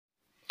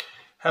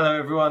Hello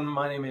everyone,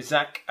 my name is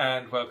Zach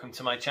and welcome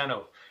to my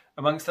channel.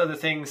 Amongst other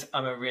things,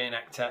 I'm a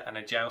reenactor and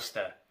a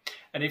jouster.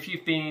 And if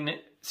you've been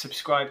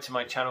subscribed to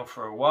my channel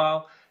for a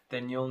while,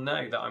 then you'll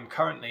know that I'm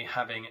currently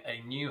having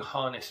a new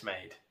harness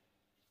made.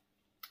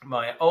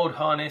 My old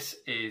harness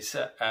is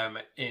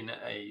in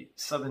a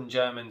southern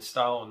German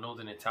style or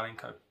northern Italian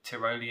kind of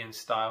Tyrolean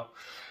style,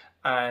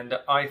 and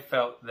I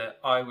felt that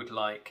I would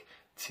like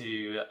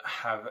to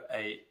have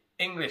a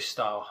English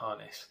style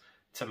harness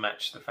to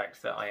match the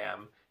fact that I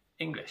am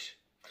English.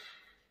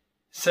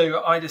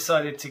 So I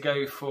decided to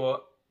go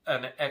for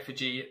an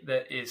effigy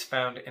that is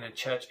found in a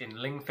church in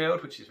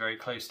Lingfield, which is very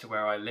close to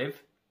where I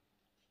live.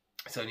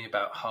 It's only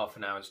about half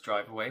an hour's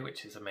drive away,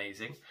 which is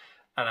amazing.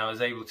 And I was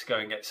able to go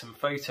and get some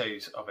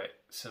photos of it,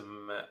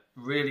 some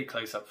really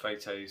close-up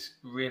photos,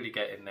 really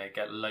get in there,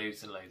 get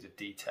loads and loads of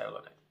detail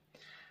on it.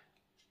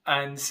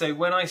 And so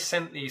when I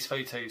sent these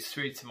photos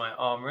through to my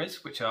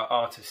armourers, which are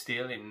Art of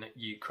Steel in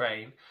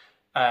Ukraine,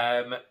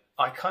 I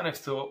kind of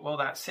thought, well,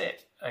 that's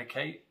it.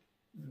 Okay,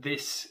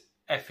 this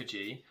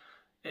effigy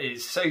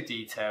is so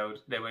detailed,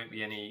 there won't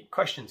be any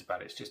questions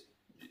about it. It's just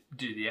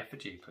do the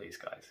effigy, please,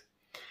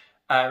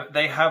 guys.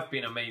 They have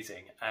been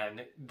amazing,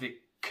 and the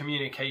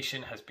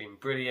communication has been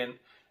brilliant.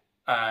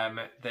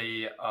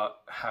 They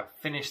have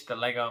finished the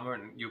leg armour,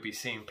 and you'll be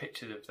seeing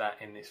pictures of that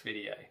in this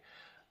video.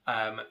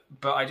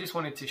 But I just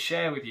wanted to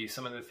share with you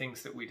some of the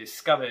things that we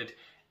discovered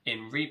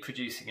in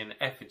reproducing an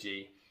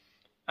effigy,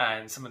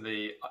 and some of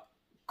the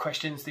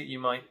questions that you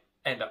might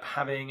end up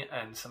having,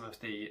 and some of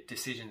the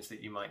decisions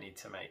that you might need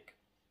to make.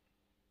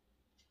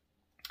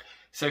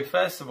 So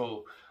first of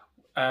all,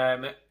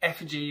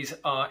 effigies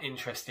are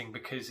interesting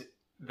because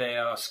they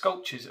are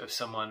sculptures of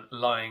someone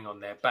lying on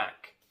their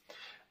back.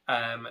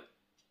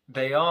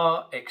 They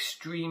are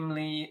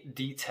extremely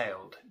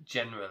detailed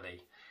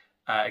generally.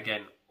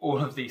 Again,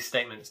 all of these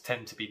statements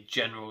tend to be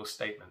general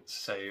statements,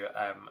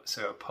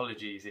 so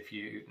apologies if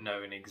you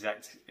know an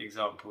exact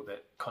example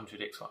that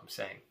contradicts what I'm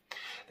saying.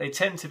 They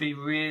tend to be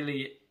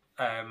really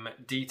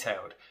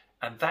detailed,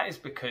 and that is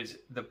because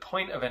the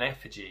point of an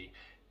effigy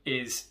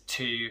is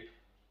to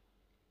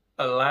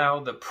allow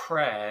the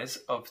prayers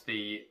of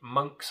the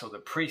monks or the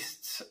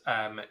priests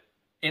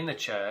in the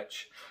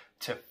church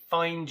to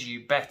find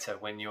you better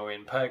when you're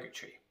in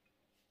purgatory.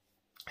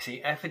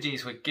 See,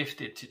 effigies were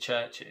gifted to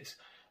churches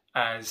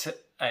as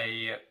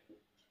a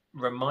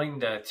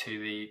reminder to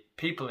the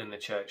people in the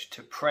church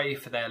to pray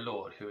for their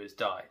Lord who has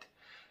died.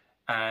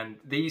 And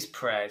these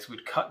prayers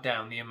would cut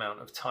down the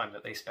amount of time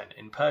that they spent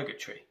in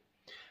purgatory,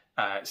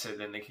 so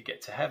then they could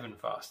get to heaven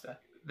faster.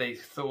 They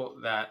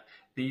thought that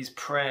these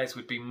prayers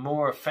would be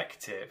more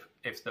effective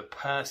if the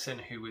person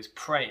who was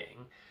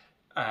praying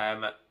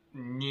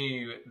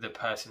knew the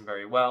person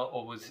very well,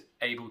 or was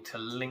able to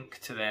link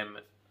to them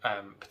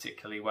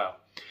particularly well.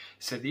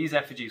 So these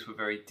effigies were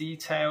very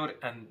detailed,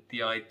 and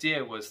the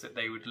idea was that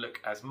they would look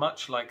as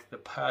much like the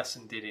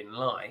person did in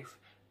life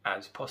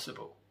as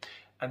possible.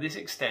 And this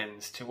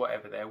extends to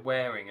whatever they're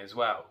wearing as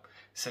well.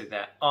 So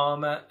their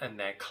armour and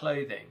their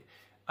clothing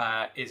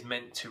is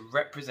meant to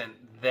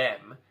represent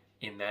them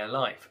in their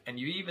life. And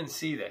you even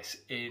see this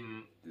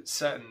in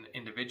certain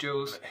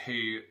individuals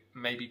who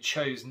maybe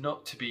chose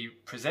not to be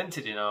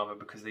presented in armour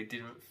because they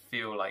didn't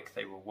feel like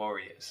they were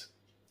warriors.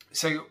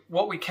 So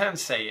what we can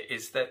say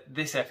is that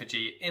this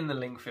effigy in the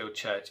Lingfield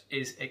Church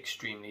is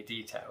extremely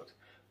detailed.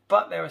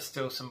 But there are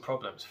still some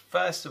problems.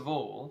 First of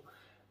all,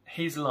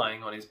 he's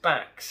lying on his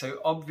back, so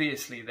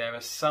obviously there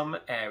are some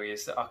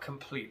areas that are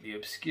completely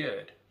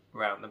obscured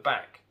around the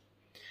back.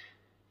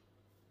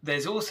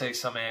 There's also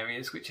some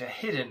areas which are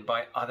hidden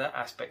by other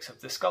aspects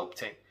of the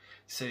sculpting,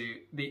 so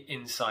the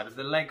inside of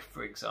the leg,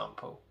 for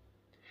example.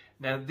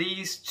 Now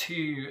these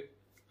two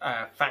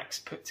facts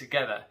put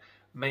together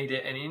made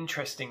it an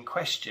interesting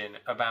question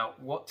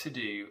about what to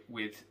do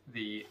with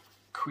the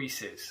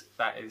cuisses,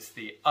 that is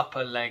the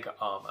upper leg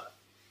armour.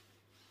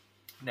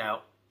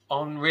 Now,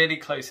 on really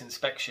close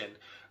inspection,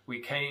 we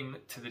came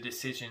to the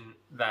decision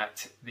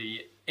that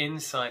the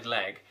inside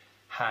leg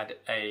had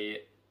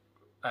a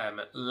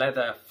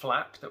leather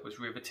flap that was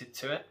riveted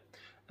to it,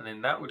 and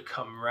then that would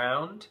come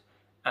round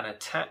and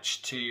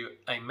attach to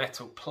a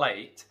metal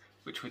plate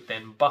which would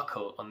then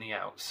buckle on the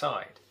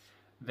outside.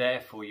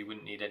 Therefore, you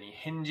wouldn't need any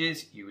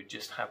hinges, you would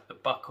just have the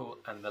buckle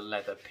and the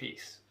leather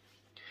piece.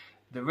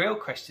 The real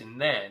question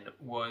then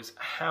was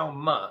how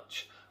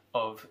much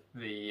of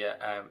the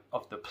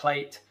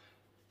plate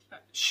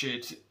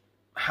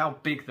how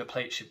big the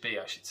plate should be,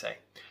 I should say.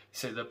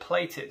 So the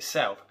plate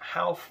itself,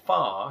 how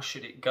far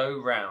should it go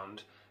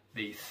round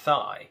the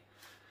thigh?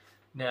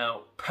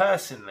 Now,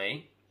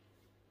 personally,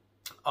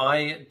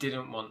 I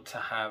didn't want to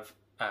have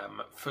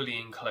fully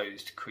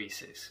enclosed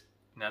creases.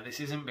 Now, this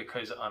isn't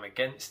because I'm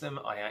against them.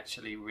 I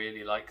actually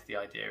really like the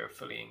idea of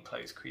fully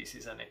enclosed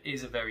creases, and it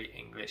is a very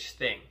English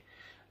thing,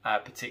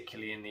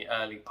 particularly in the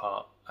early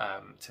part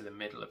to the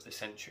middle of the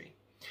century.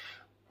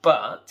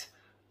 But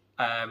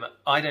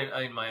I don't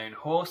own my own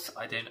horse,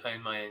 I don't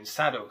own my own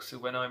saddle, so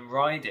when I'm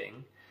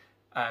riding,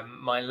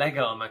 my leg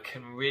armour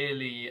can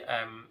really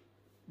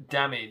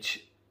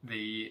damage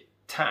the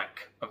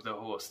tack of the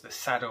horse, the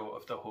saddle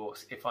of the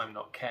horse, if I'm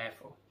not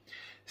careful.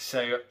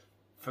 So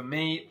for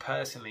me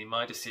personally,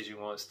 my decision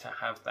was to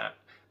have that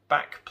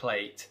back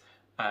plate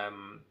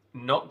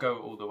not go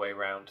all the way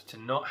around, to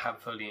not have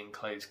fully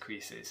enclosed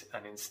creases,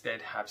 and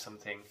instead have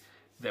something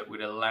that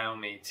would allow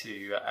me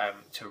to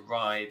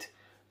ride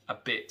a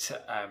bit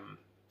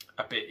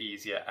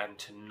easier and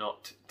to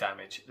not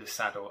damage the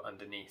saddle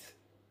underneath.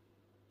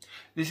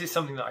 This is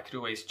something that I could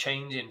always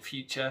change in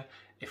future.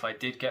 If I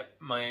did get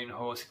my own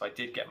horse, if I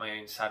did get my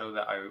own saddle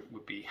that I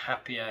would be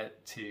happier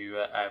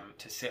to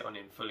sit on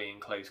in fully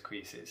enclosed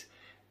creases,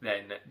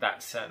 then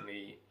that's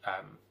certainly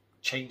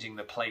changing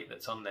the plate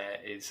that's on there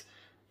is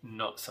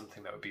not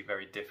something that would be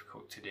very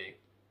difficult to do.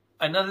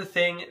 Another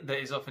thing that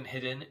is often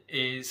hidden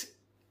is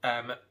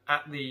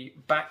at the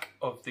back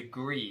of the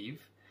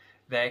greave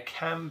there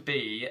can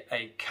be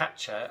a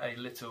catcher, a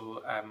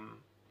little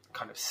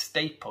kind of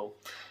staple,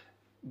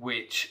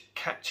 which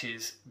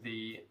catches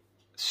the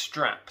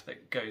strap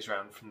that goes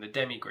around from the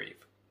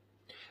demi-greave.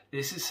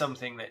 This is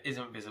something that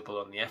isn't visible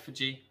on the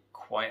Effigy,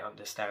 quite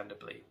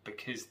understandably,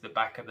 because the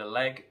back of the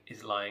leg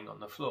is lying on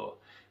the floor.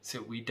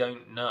 So we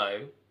don't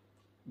know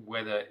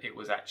whether it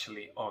was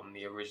actually on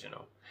the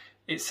original.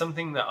 It's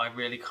something that I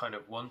really kind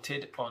of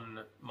wanted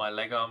on my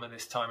leg armour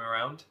this time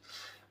around.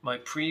 My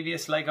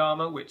previous leg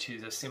armour, which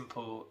is a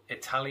simple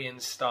Italian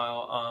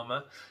style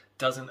armour,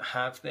 doesn't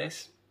have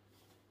this,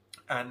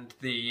 and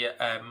the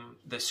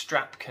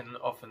strap can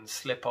often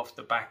slip off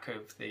the back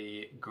of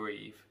the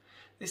greave.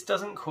 This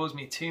doesn't cause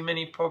me too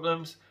many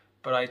problems,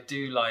 but I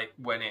do like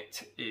when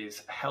it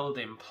is held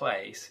in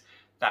place,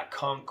 that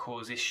can't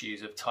cause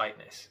issues of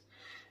tightness.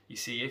 You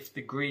see, if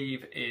the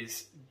greave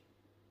is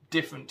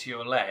different to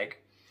your leg,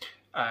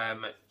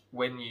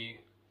 when you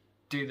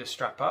do the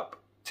strap up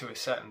to a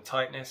certain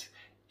tightness,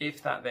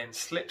 if that then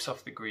slips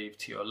off the greave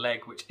to your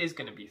leg, which is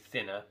going to be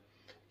thinner,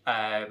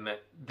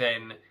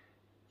 then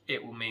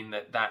it will mean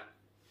that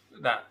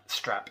that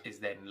strap is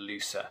then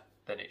looser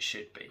than it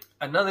should be.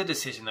 Another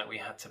decision that we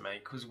had to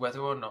make was whether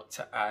or not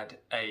to add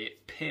a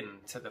pin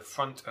to the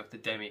front of the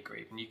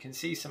demi-greave, and you can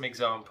see some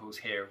examples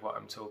here of what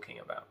I'm talking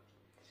about.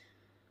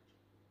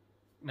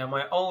 Now,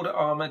 my old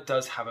armour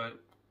does have a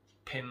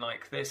pin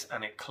like this,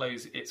 and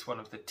it's one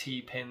of the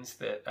T-pins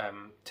that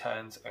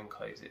turns and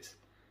closes.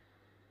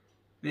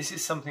 This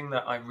is something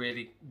that I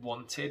really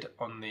wanted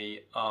on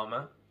the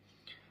armour.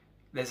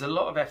 There's a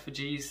lot of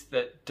effigies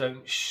that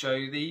don't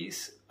show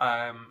these,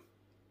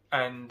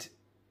 and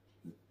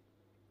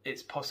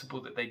it's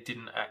possible that they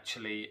didn't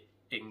actually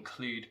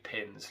include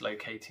pins,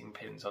 locating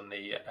pins on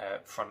the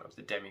front of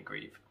the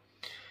demi-greave.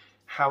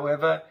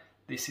 However,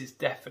 this is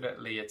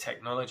definitely a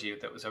technology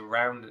that was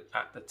around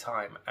at the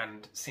time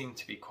and seemed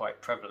to be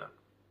quite prevalent.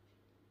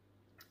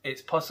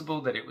 It's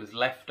possible that it was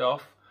left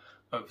off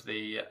of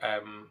the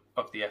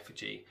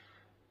effigy.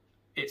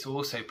 It's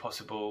also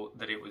possible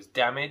that it was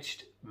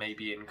damaged,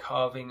 maybe in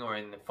carving or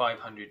in the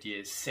 500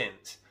 years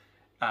since,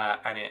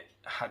 and it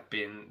had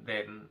been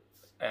then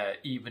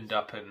evened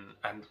up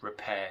and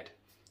repaired.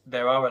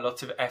 There are a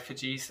lot of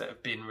effigies that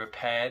have been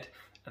repaired,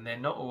 and they're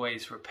not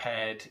always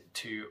repaired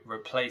to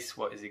replace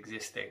what is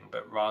existing,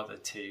 but rather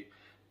to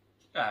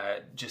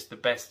just the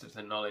best of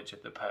the knowledge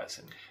of the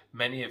person.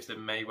 Many of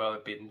them may well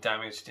have been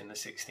damaged in the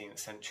 16th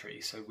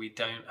century, so we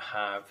don't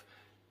have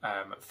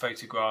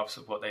photographs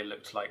of what they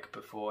looked like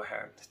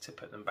beforehand to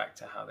put them back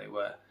to how they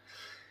were.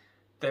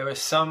 There are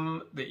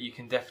some that you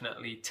can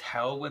definitely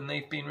tell when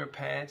they've been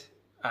repaired.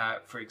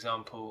 For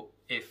example,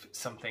 if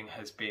something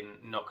has been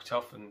knocked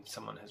off and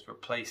someone has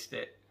replaced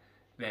it,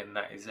 then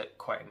that is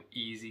quite an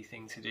easy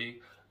thing to do.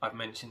 I've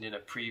mentioned in a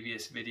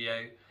previous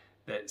video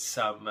that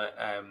some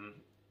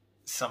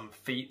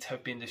feet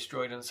have been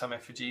destroyed on some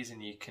effigies,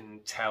 and you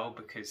can tell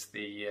because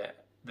the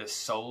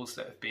soles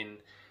that have been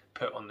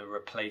put on the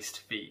replaced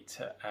feet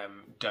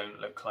don't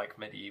look like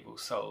medieval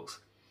soles.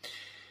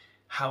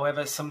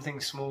 However, something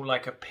small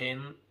like a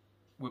pin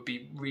would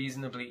be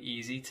reasonably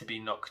easy to be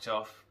knocked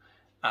off,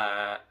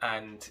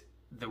 and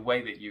the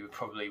way that you would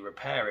probably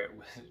repair it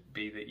would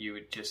be that you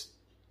would just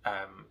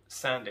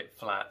sand it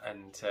flat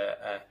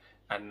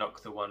and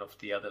knock the one off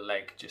the other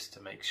leg just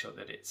to make sure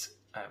that it's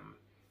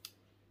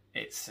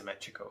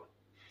symmetrical.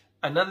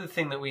 Another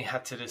thing that we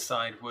had to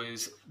decide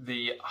was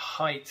the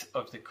height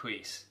of the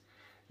crease.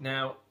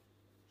 Now,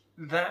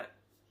 that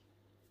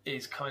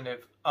is kind of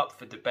up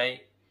for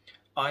debate.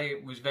 I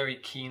was very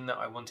keen that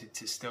I wanted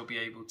to still be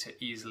able to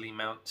easily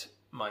mount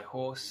my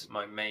horse.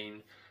 My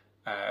main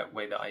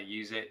way that I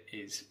use it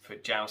is for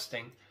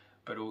jousting,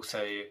 but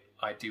also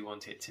I do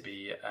want it to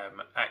be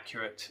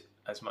accurate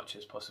as much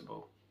as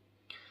possible.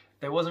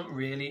 There wasn't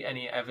really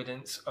any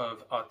evidence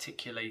of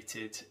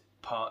articulated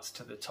parts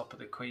to the top of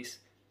the crease.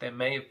 There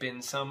may have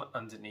been some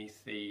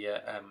underneath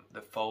the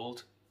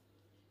fold,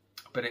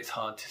 but it's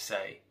hard to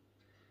say.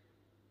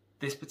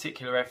 This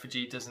particular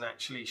effigy doesn't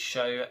actually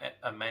show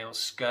a male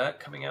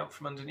skirt coming out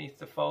from underneath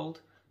the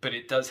fold, but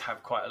it does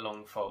have quite a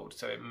long fold,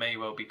 so it may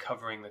well be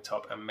covering the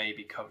top and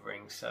maybe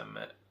covering some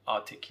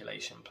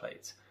articulation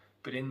plates.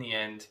 But in the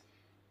end,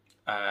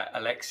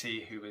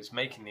 Alexei, who was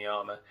making the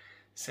armour,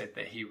 said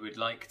that he would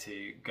like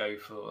to go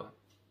for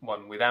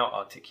one without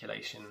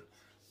articulation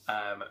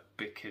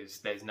because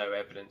there's no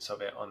evidence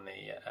of it on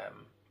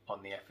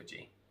the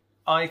effigy.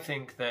 I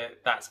think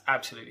that that's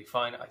absolutely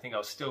fine. I think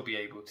I'll still be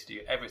able to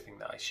do everything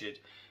that I should,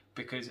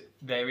 because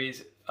there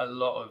is a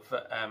lot of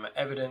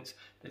evidence.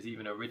 There's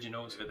even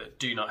originals that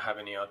do not have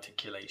any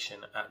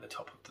articulation at the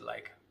top of the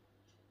leg.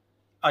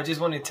 I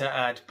just wanted to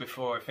add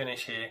before I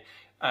finish here,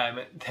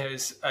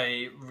 there's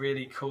a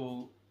really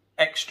cool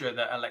extra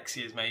that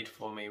Alexi has made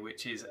for me,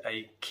 which is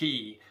a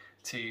key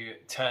to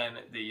turn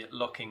the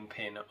locking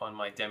pin on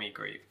my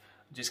demi-groove.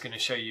 I'm just going to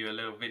show you a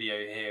little video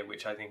here,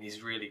 which I think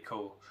is really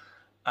cool.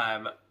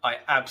 I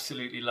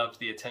absolutely love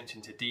the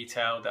attention to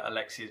detail that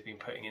Alexi has been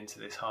putting into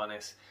this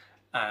harness,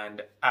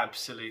 and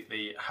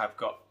absolutely have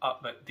got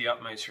the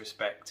utmost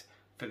respect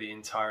for the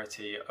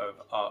entirety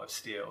of Art of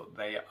Steel.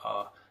 They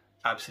are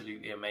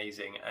absolutely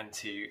amazing, and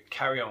to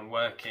carry on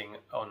working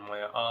on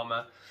my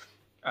Armour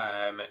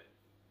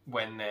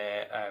when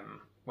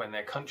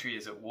their country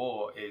is at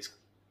war is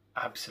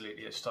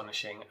absolutely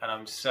astonishing, and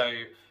I'm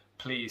so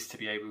pleased to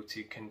be able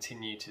to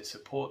continue to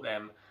support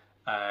them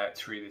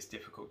through this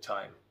difficult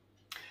time.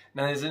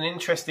 Now, there's an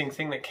interesting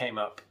thing that came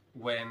up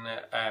when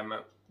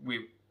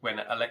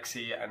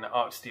Alexi and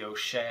Art Steel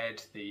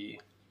shared the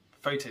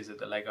photos of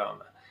the leg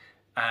armour,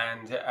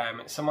 and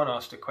someone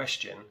asked a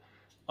question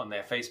on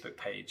their Facebook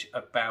page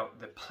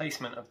about the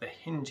placement of the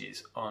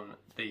hinges on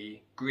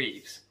the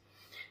greaves,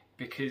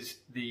 because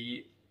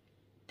the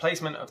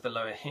placement of the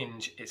lower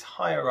hinge is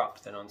higher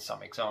up than on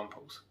some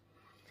examples.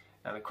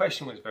 Now, the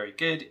question was very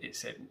good. It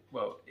said,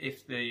 well,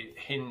 if the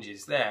hinge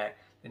is there,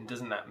 then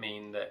doesn't that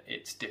mean that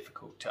it's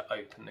difficult to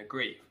open the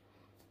greave?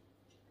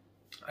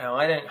 Now,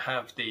 I don't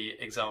have the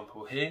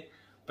example here,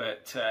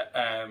 but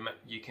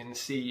you can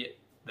see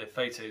the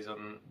photos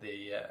on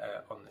the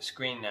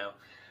screen now,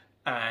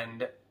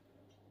 and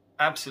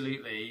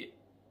absolutely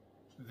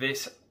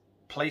this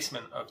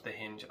placement of the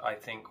hinge, I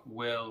think,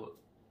 will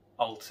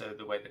alter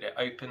the way that it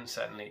opens.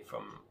 Certainly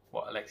from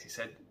what Alexi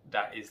said,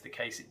 that is the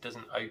case. It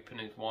doesn't open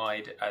as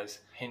wide as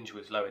hinge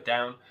was lower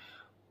down,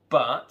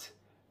 but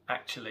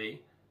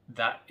actually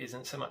that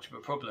isn't so much of a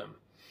problem.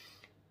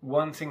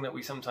 One thing that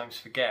we sometimes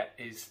forget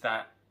is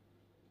that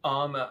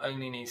armour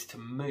only needs to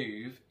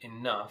move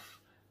enough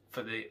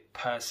for the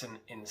person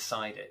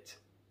inside it,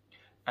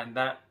 and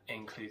that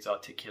includes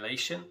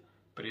articulation,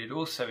 but it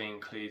also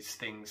includes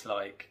things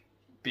like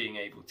being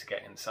able to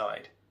get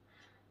inside.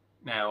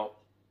 Now,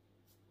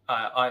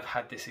 I've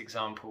had this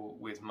example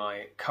with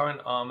my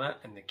current armour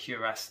and the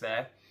cuirass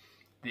there.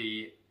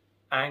 The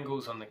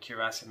angles on the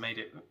cuirass have made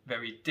it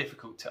very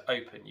difficult to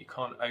open. You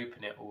can't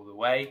open it all the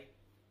way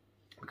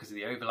because of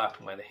the overlap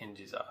and where the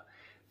hinges are.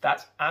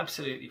 That's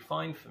absolutely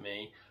fine for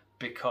me,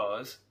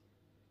 because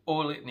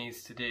all it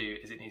needs to do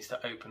is it needs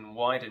to open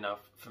wide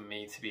enough for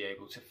me to be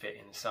able to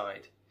fit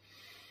inside.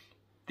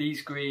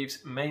 These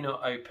greaves may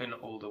not open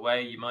all the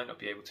way. You might not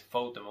be able to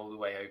fold them all the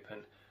way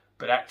open,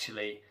 but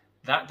actually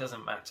that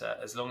doesn't matter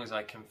as long as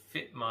I can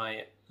fit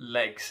my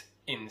legs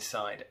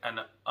inside, and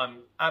I'm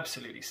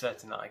absolutely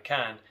certain that I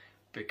can,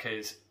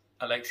 because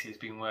Alexi has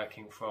been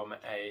working from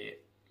a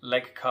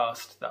leg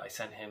cast that I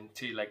sent him,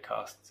 2 leg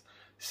casts,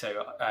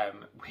 so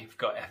we've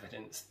got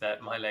evidence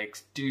that my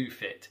legs do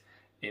fit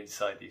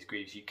inside these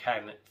greaves. You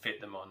can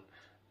fit them on,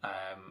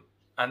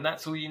 and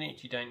that's all you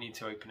need. You don't need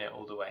to open it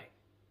all the way.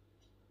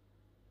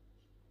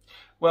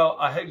 Well,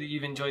 I hope that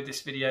you've enjoyed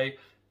this video.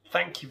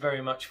 Thank you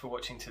very much for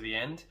watching to the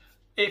end.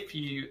 If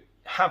you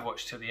have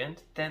watched to the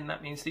end, then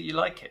that means that you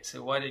like it.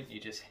 So why don't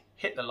you just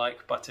hit the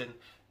like button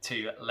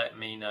to let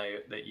me know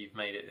that you've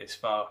made it this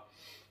far.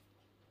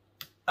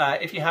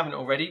 If you haven't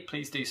already,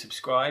 please do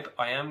subscribe.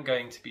 I am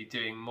going to be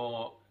doing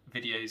more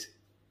videos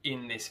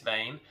in this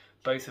vein,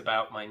 both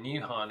about my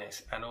new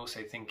harness and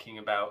also thinking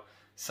about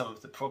some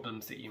of the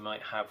problems that you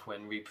might have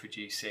when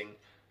reproducing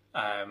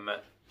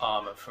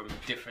armour from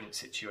different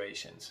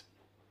situations.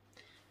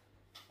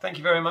 Thank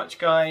you very much,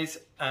 guys,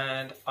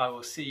 and I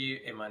will see you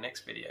in my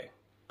next video.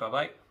 Bye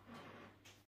bye.